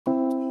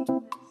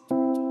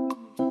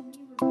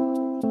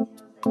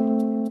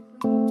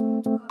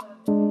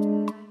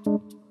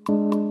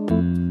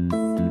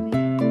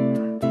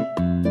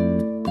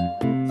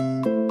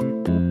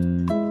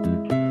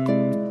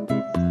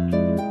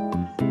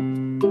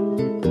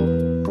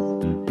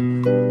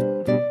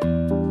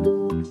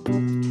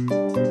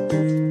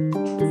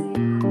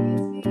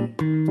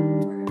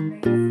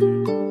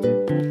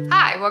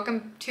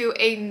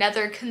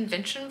another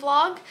convention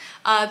vlog.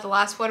 The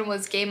last one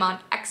was Game On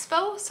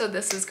Expo, so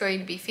this is going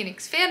to be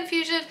Phoenix Fan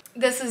Fusion.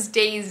 This is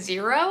day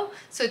 0.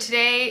 So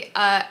today,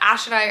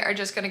 Ash and I are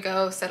just gonna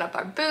go set up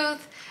our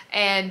booth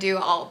and do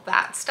all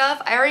that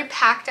stuff. I already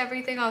packed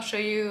everything. I'll show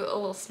you a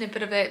little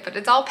snippet of it, but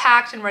it's all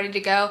packed and ready to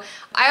go.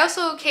 I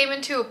also came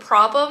into a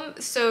problem,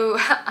 so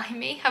I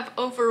may have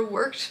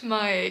overworked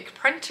my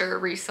printer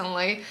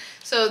recently.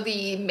 So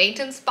the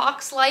maintenance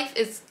box life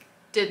is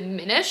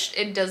diminished.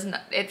 It doesn't,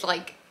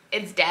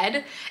 it's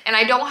dead. And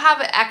I don't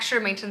have an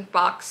extra maintenance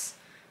box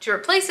to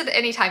replace it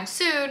anytime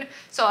soon,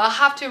 so I'll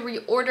have to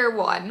reorder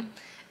one.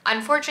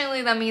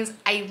 Unfortunately, that means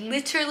I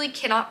literally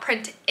cannot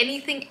print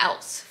anything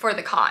else for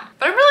the con.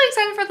 But I'm really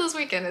excited for this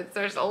weekend.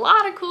 There's a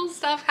lot of cool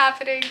stuff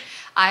happening.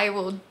 I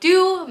will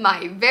do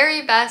my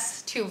very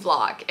best to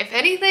vlog. If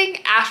anything,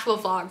 Ash will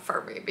vlog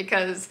for me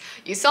because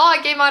you saw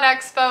at Game On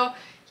Expo,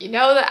 you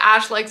know that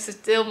Ash likes to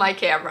steal my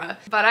camera.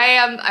 But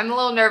I'm a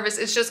little nervous.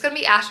 It's just gonna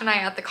be Ash and I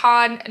at the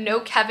con, no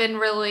Kevin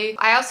really.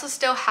 I also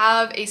still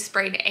have a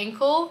sprained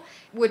ankle,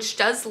 which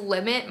does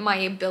limit my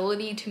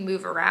ability to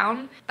move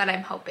around, but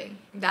I'm hoping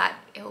that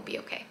it will be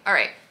okay. All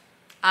right,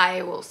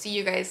 I will see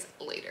you guys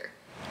later.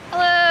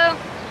 Hello.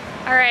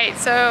 All right,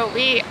 so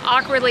we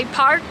awkwardly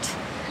parked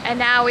and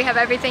now we have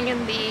everything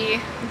in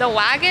the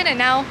wagon, and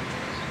now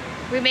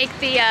we make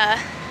the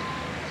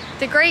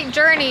great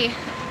journey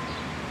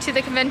to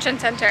the convention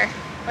center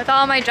with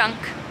all my junk,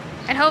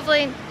 and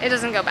hopefully it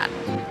doesn't go bad.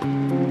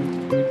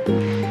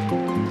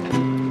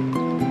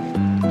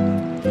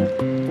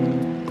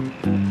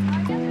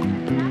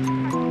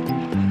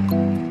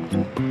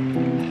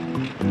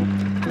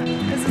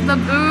 The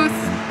booth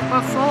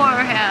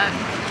beforehand.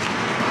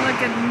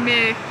 Look at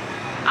me.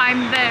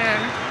 I'm there.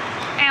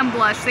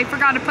 Ambush. They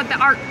forgot to put the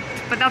art,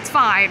 but that's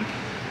fine.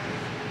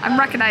 I'm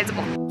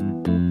recognizable.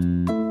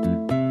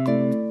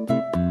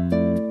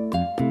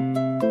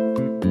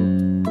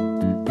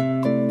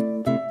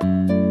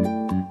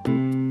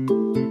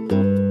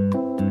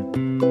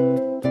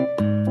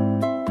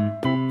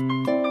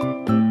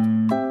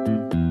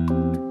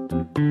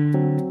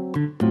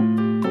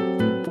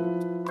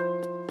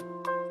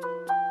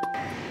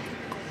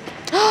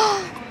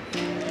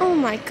 Oh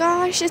my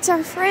gosh, it's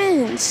our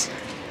friends.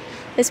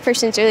 This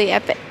person's really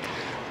epic.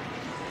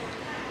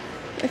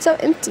 It's so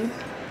empty.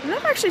 I've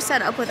never actually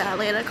set up with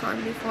Atlanta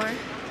Con before.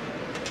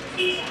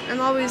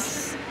 I'm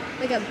always,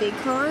 like at big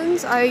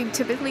cons, I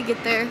typically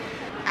get there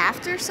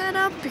after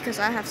setup because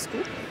I have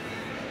school.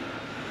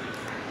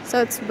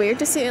 So it's weird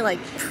to see it like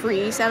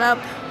pre-setup.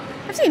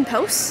 I've seen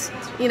posts,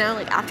 you know,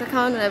 like after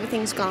con when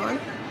everything's gone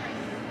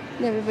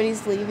and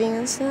everybody's leaving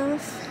and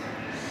stuff.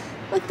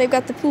 Look, they've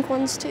got the pink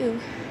ones too.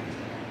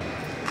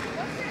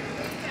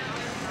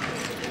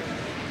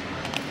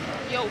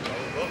 Yo.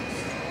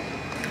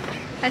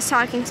 I was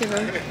talking to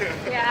them.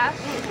 Yeah?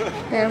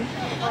 Yeah.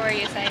 What were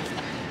you saying?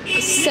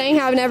 Saying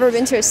how I've never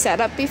been to a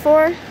setup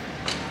before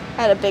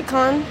at a big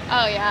con.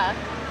 Oh yeah.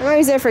 I'm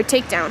always there for a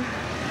takedown.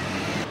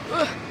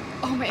 Ugh.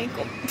 Oh, my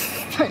ankle.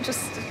 I'm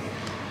just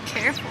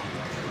careful.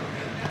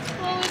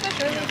 Well, we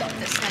got really done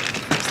this night.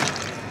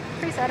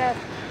 Pre-setup.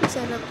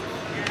 Pre-setup.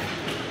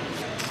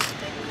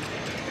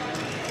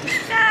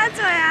 That's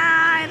what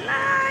I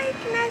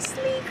like,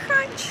 Nestle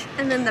Crunch.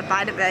 And then the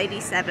bite of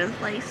 87th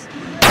place.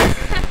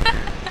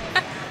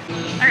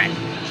 Okay,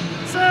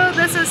 so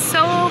this is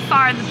so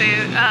far the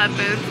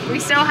booth. We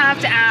still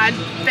have to add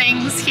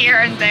things here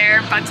and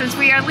there, but since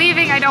we are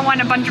leaving, I don't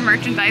want a bunch of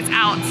merchandise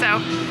out, so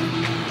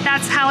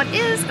that's how it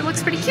is. It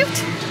looks pretty cute.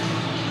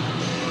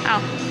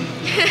 Oh,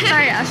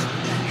 sorry, Ash.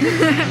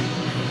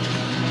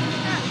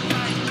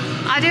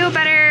 I'll do a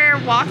better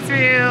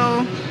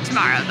walkthrough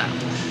tomorrow,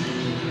 though.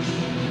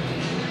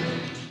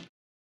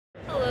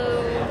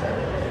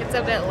 It's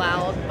a bit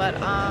loud, but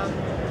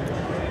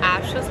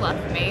Ash just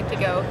left me to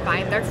go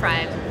find their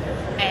friend,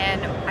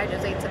 and I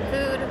just ate some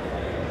food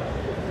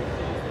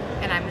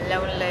and I'm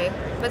lonely,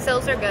 but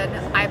sales are good.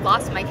 I've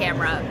lost my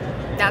camera.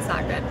 That's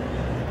not good.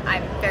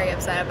 I'm very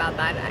upset about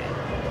that.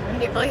 I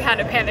nearly had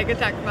a panic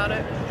attack about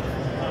it.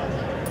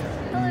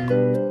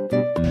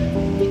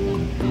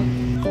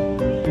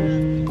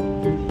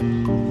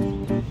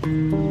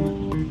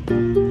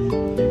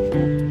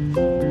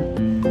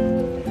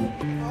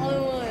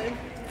 Hello.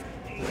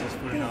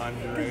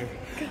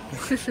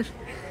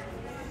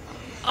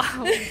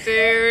 Oh,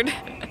 dude.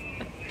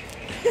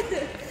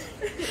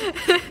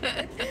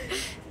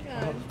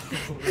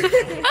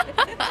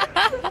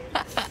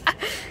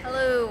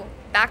 Hello,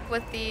 back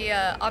with the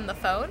on the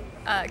phone.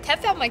 Kev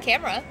found my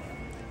camera.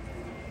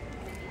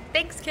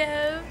 Thanks,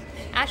 Kev.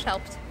 Ash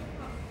helped.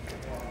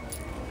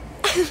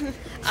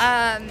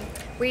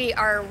 We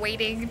are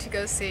waiting to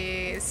go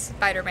see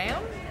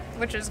Spider-Man,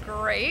 which is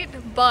great,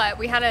 but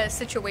we had a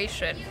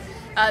situation.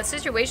 The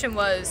situation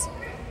was,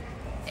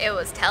 it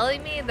was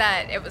telling me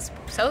that it was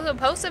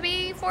supposed to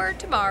be for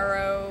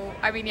tomorrow.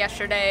 I mean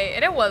yesterday,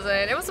 and it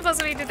wasn't. It was supposed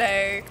to be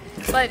today,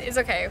 but it's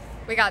okay.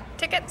 We got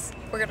tickets.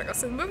 We're gonna go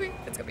see the movie.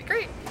 It's gonna be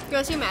great. You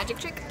wanna see a magic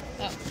trick?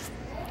 No.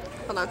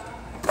 Hold on.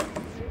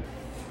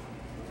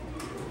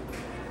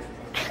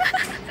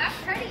 Stop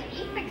trying to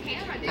eat the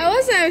I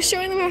wasn't. I was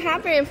showing them what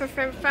happened for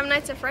Five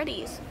Nights at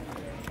Freddy's.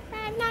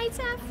 Five Nights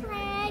at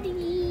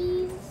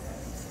Freddy's.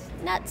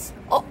 Nuts.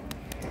 Oh.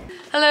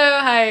 Hello,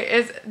 hi.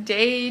 It's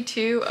day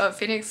 2 of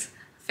Phoenix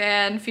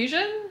Fan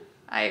Fusion.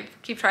 I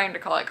keep trying to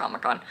call it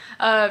Comic-Con.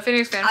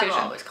 Phoenix Fan Fusion.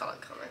 I always call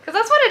it Comic-Con. Because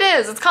that's what it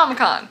is. It's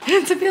Comic-Con.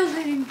 It's a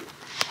building.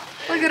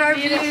 Look at our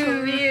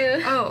Beautiful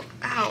view. Oh,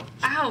 ow,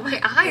 ow, my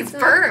eyes It's so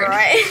burn.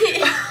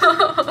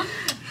 bright.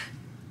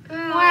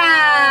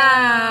 Wow.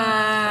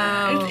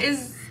 It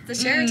is the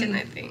Sheraton,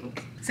 I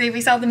think. See,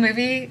 we saw the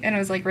movie and it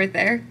was like right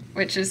there,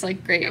 which is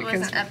like great. It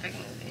was an epic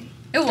movie.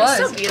 It was.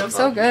 So beautiful. It was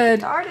so good.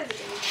 The art of the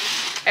game.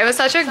 It was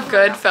such a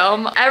good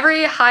film.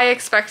 Every high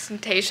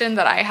expectation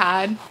that I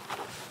had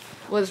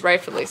was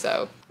rightfully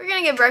so. We're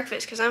gonna get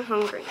breakfast because I'm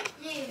hungry.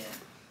 Yeah.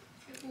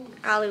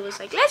 Ali was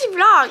like, let's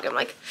vlog. I'm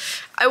like,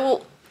 I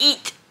will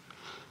eat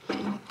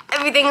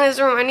everything in this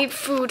room. I need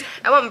food.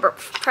 I want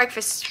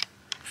breakfast.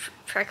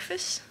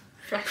 Breakfast?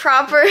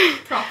 Proper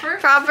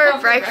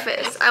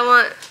breakfast.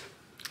 I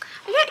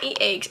can't eat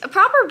eggs. A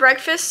proper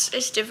breakfast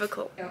is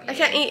difficult. I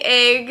can't eat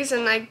eggs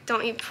and I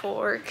don't eat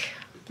pork.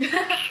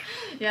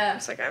 Yeah.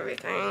 It's like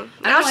everything.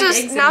 I don't like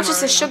eggs Now it's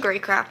just a anymore, sugary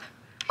crap.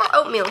 Or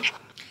oatmeal.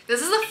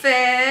 This is a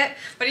fit.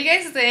 What do you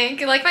guys think?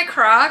 You like my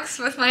Crocs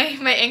with my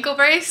ankle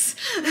brace?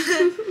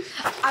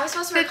 I was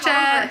supposed to wear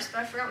Converse, but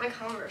I forgot my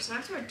Converse. And I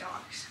have to wear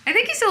dogs. I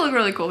think you still look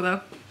really cool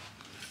though.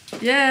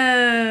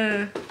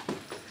 Yeah.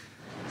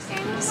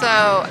 So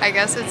I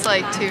guess it's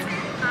like too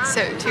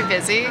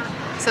busy.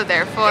 So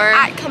therefore,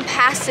 At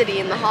capacity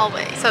in the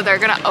hallway. so they're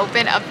gonna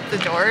open up the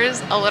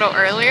doors a little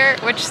earlier,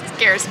 which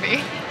scares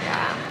me.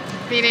 Yeah.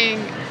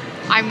 Meaning,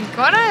 I'm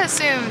gonna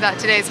assume that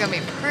today's gonna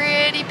be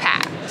pretty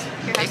packed.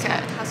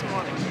 Have some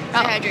water.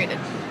 Oh. Stay hydrated.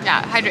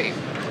 Yeah, hydrate.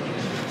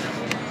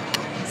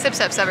 Sip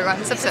sips,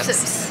 everyone. Sip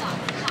sips.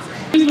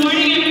 Good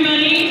morning,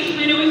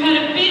 everybody. I know we've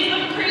had a bit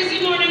of a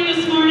crazy morning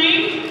this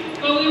morning,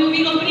 but we will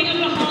be opening up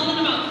the hall in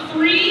about 2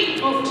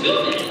 minutes.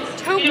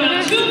 2 In about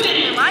minutes? 2 They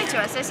minutes. lied to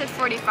us. They said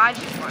 45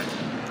 before.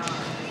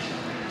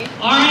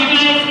 All right,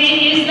 guys,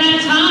 it is that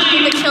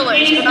time. The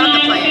killers, It is but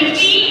not the players.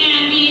 9:50,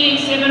 and the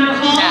exhibitor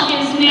hall Yeah.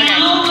 is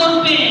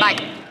now open. Bye.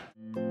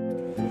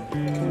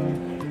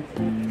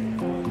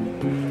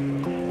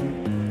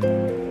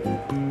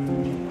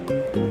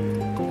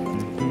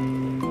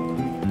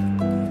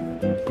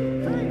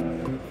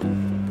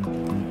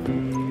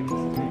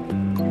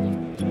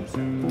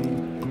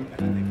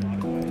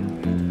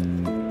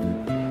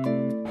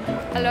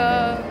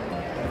 Hello.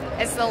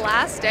 It's the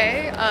last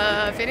day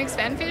of Phoenix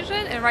Fan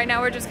Fusion, and right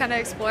now we're just kind of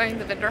exploring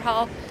the vendor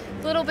hall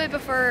a little bit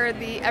before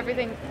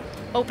everything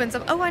opens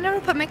up. Oh, I never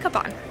put makeup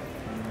on.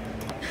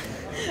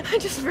 I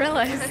just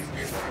realized.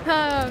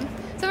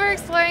 So we're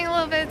exploring a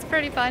little bit. It's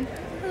pretty fun.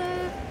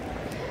 Hello.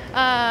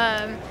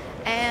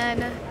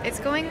 And it's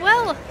going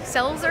well.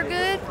 Sales are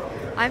good.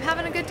 I'm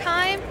having a good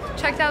time.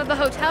 Checked out of the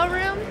hotel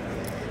room.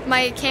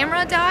 My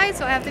camera died,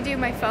 so I have to do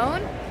my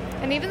phone.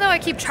 And even though I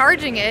keep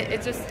charging it,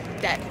 it's just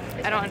dead.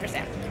 I don't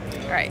understand.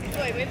 All right.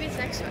 Wait, maybe it's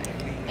next way.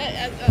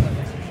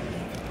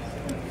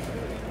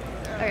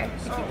 Okay.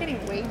 I keep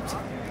getting waved.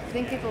 I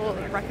think people will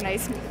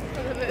recognize me.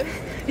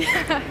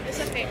 Yeah. It's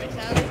a famous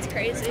alley. It's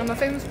crazy. I'm a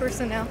famous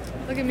person now.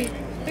 Look at me.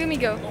 Look at me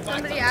go.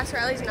 Somebody asked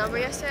Riley's number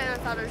yesterday,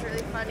 and I thought it was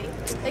really funny.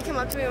 They came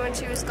up to me when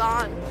she was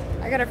gone.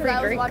 I got a free I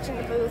was drink. watching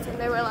the booth, and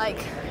they were like,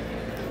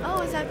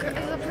 "Oh, is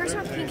the person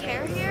with pink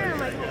hair here?" And I'm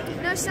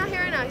like, "No, she's not here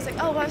right now." He's like,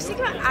 "Oh, well, I was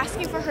thinking about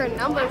asking for her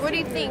number. What do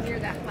you think?"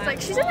 It's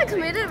like, she's in a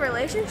committed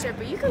relationship,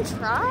 but you can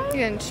try. You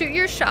can shoot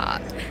your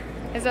shot.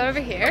 Is that over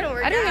here? I don't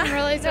work I didn't out. even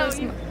realize there No, was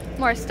you-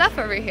 more stuff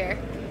over here.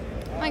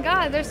 Oh my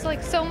god, there's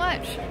like so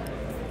much.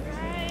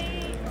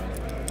 Right.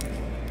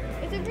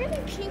 It's a really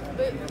pink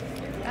booth.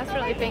 That's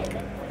really pink.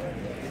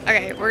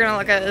 Okay, we're gonna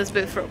look at this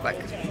booth real quick.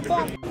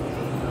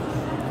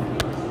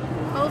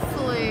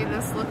 Hopefully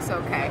this looks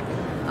okay.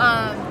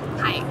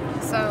 Hi.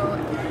 So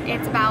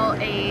it's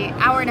about an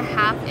hour and a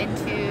half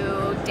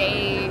into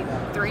day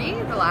 3,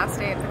 the last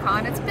day of the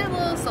con. It's been a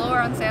little slower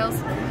on sales,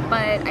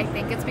 but I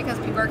think it's because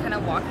people are kind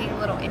of walking a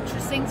little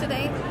interesting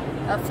today.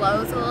 The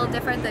flow is a little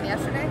different than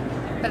yesterday,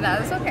 but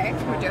that is okay.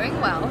 We're doing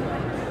well.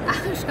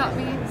 Ash got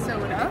me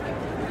soda.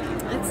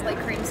 It's like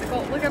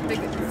creamsicle. Look how big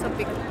it is. It's so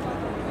big.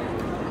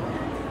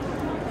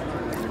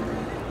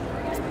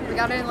 We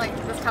got it in like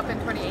this cup in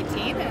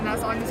 2018, and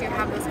as long as you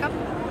have this cup,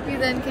 you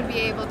then can be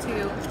able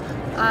to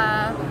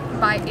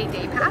buy a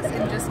day pass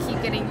and just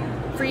keep getting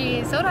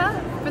free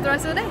soda for the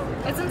rest of the day.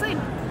 It's insane.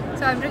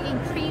 So I'm drinking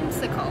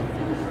creamsicle.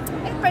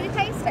 It's pretty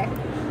tasty.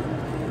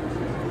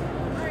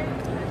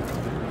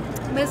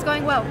 But it's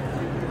going well.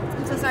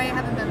 I'm so sorry I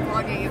haven't been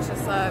vlogging. It's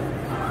just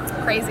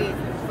crazy.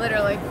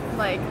 Literally,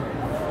 like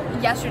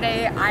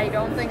yesterday, I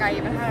don't think I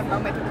even had a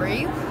moment to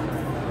breathe.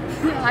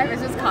 I was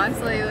just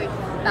constantly like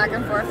back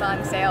and forth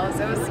on sales.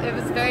 It was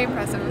very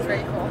impressive. It was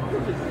very cool.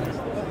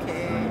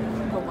 Okay,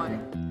 hold on.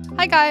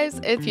 Hi guys,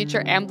 it's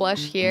Future and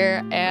Blush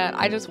here, and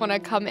I just want to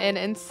come in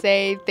and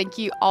say thank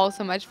you all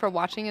so much for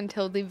watching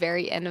until the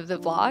very end of the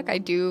vlog. I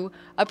do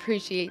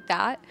appreciate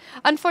that.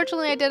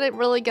 Unfortunately, I didn't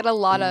really get a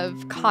lot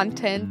of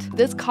content.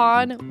 This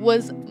con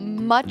was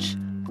much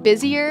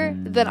busier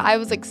than I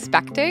was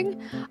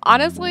expecting.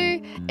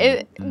 Honestly,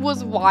 it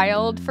was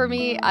wild for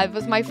me. It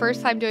was my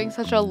first time doing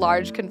such a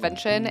large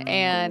convention,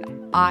 and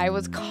I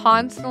was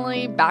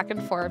constantly back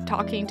and forth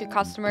talking to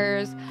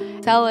customers,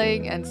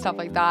 selling and stuff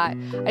like that.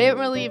 I didn't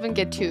really even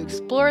get to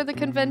explore the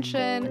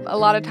convention. A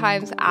lot of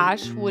times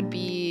Ash would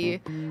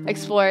be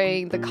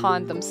exploring the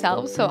con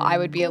themselves, so I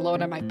would be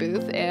alone at my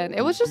booth, and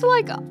it was just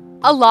like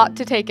a lot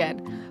to take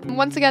in.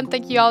 Once again,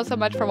 thank you all so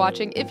much for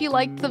watching. If you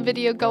liked the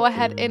video, go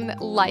ahead and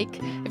like.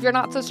 If you're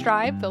not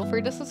subscribed, feel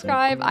free to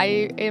subscribe.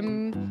 I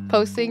am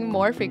posting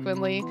more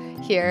frequently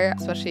here,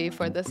 especially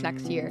for this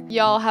next year.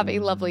 Y'all have a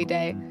lovely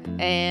day,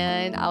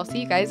 and I'll see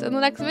you guys in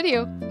the next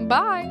video.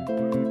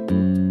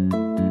 Bye!